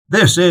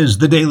This is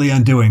The Daily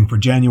Undoing for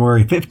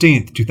January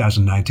 15th,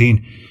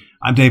 2019.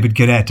 I'm David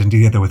Cadet, and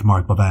together with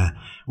Mark Bovin,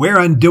 we're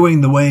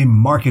undoing the way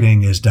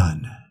marketing is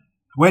done.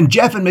 When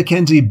Jeff and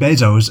MacKenzie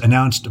Bezos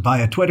announced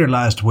via Twitter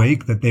last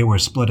week that they were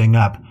splitting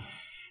up,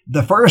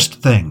 the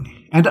first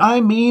thing, and I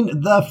mean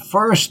the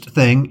first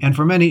thing, and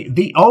for many,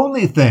 the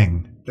only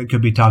thing that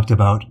could be talked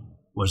about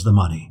was the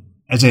money.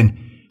 As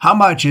in, how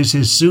much is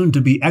his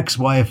soon-to-be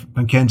ex-wife,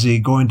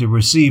 MacKenzie, going to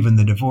receive in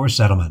the divorce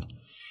settlement?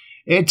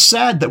 It's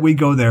sad that we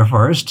go there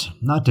first,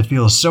 not to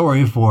feel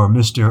sorry for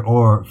Mr.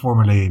 or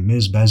formerly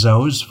Ms.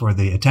 Bezos for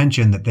the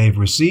attention that they've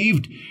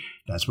received.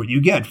 That's what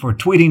you get for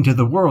tweeting to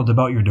the world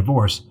about your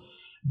divorce.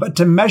 But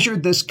to measure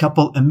this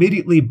couple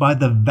immediately by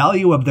the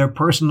value of their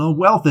personal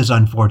wealth is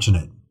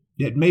unfortunate.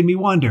 It made me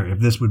wonder if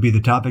this would be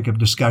the topic of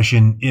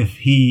discussion if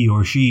he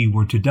or she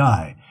were to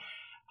die.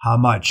 How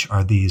much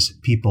are these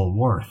people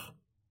worth?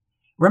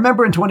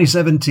 Remember in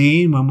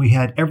 2017 when we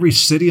had every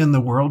city in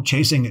the world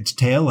chasing its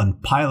tail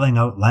and piling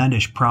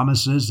outlandish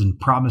promises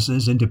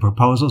into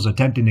proposals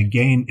attempting to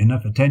gain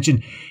enough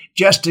attention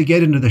just to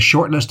get into the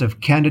shortlist of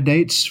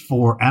candidates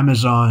for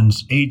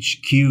Amazon's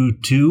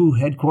HQ2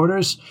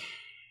 headquarters?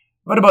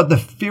 What about the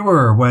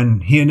furor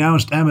when he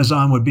announced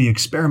Amazon would be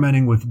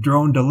experimenting with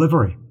drone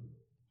delivery?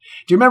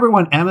 Do you remember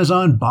when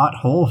Amazon bought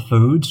Whole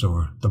Foods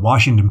or the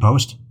Washington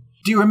Post?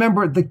 Do you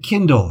remember the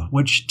Kindle,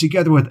 which,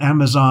 together with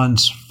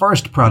Amazon's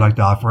first product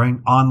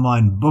offering,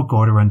 online book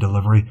order and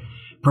delivery,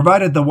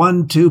 provided the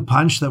 1-2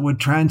 punch that would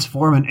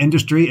transform an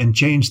industry and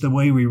change the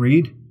way we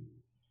read?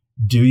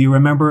 Do you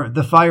remember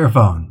the Fire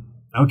Phone?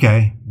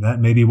 Okay, that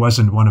maybe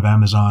wasn't one of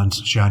Amazon's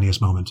shiniest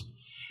moments.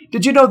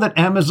 Did you know that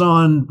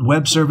Amazon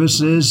Web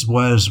Services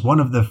was one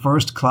of the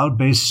first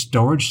cloud-based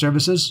storage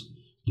services?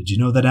 Did you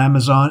know that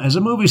Amazon is a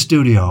movie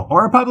studio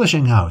or a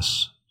publishing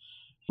house?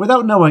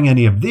 Without knowing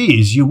any of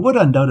these, you would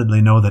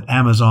undoubtedly know that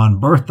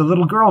Amazon birthed a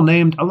little girl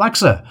named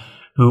Alexa,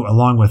 who,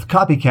 along with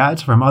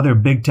copycats from other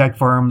big tech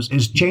firms,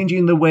 is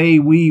changing the way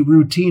we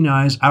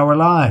routinize our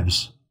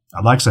lives.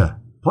 Alexa,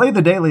 play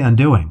The Daily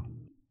Undoing.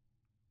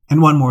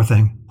 And one more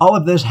thing. All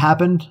of this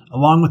happened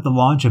along with the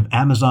launch of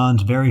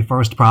Amazon's very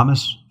first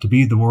promise to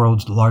be the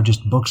world's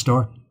largest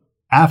bookstore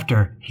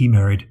after he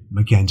married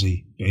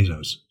MacKenzie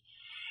Bezos.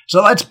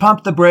 So let's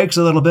pump the brakes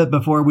a little bit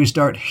before we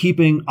start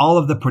heaping all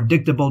of the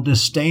predictable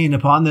disdain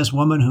upon this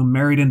woman who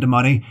married into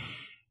money. Do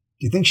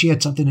you think she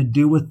had something to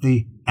do with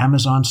the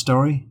Amazon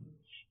story?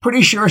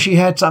 Pretty sure she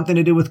had something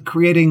to do with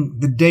creating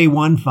the Day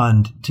One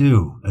Fund,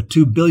 too, a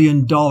 $2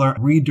 billion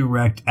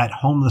redirect at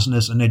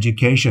homelessness and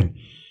education.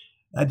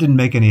 That didn't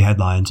make any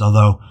headlines,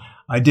 although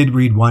I did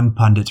read one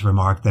pundit's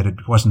remark that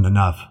it wasn't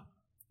enough.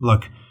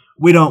 Look,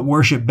 we don't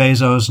worship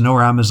Bezos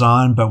nor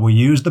Amazon, but we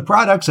use the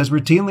products as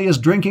routinely as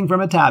drinking from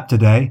a tap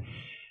today.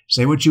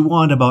 Say what you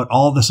want about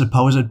all the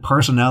supposed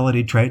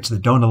personality traits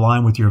that don't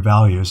align with your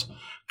values.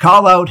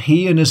 Call out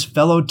he and his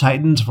fellow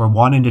titans for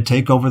wanting to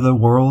take over the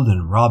world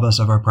and rob us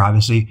of our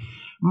privacy.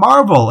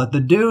 Marvel at the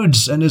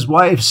dude's and his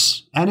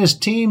wife's and his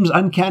team's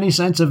uncanny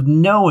sense of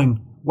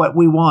knowing what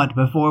we want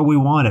before we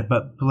want it.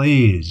 But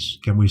please,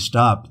 can we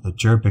stop the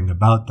chirping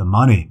about the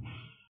money?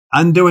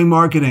 Undoing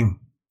marketing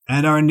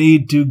and our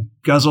need to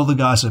guzzle the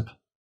gossip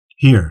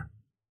here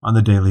on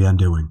The Daily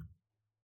Undoing.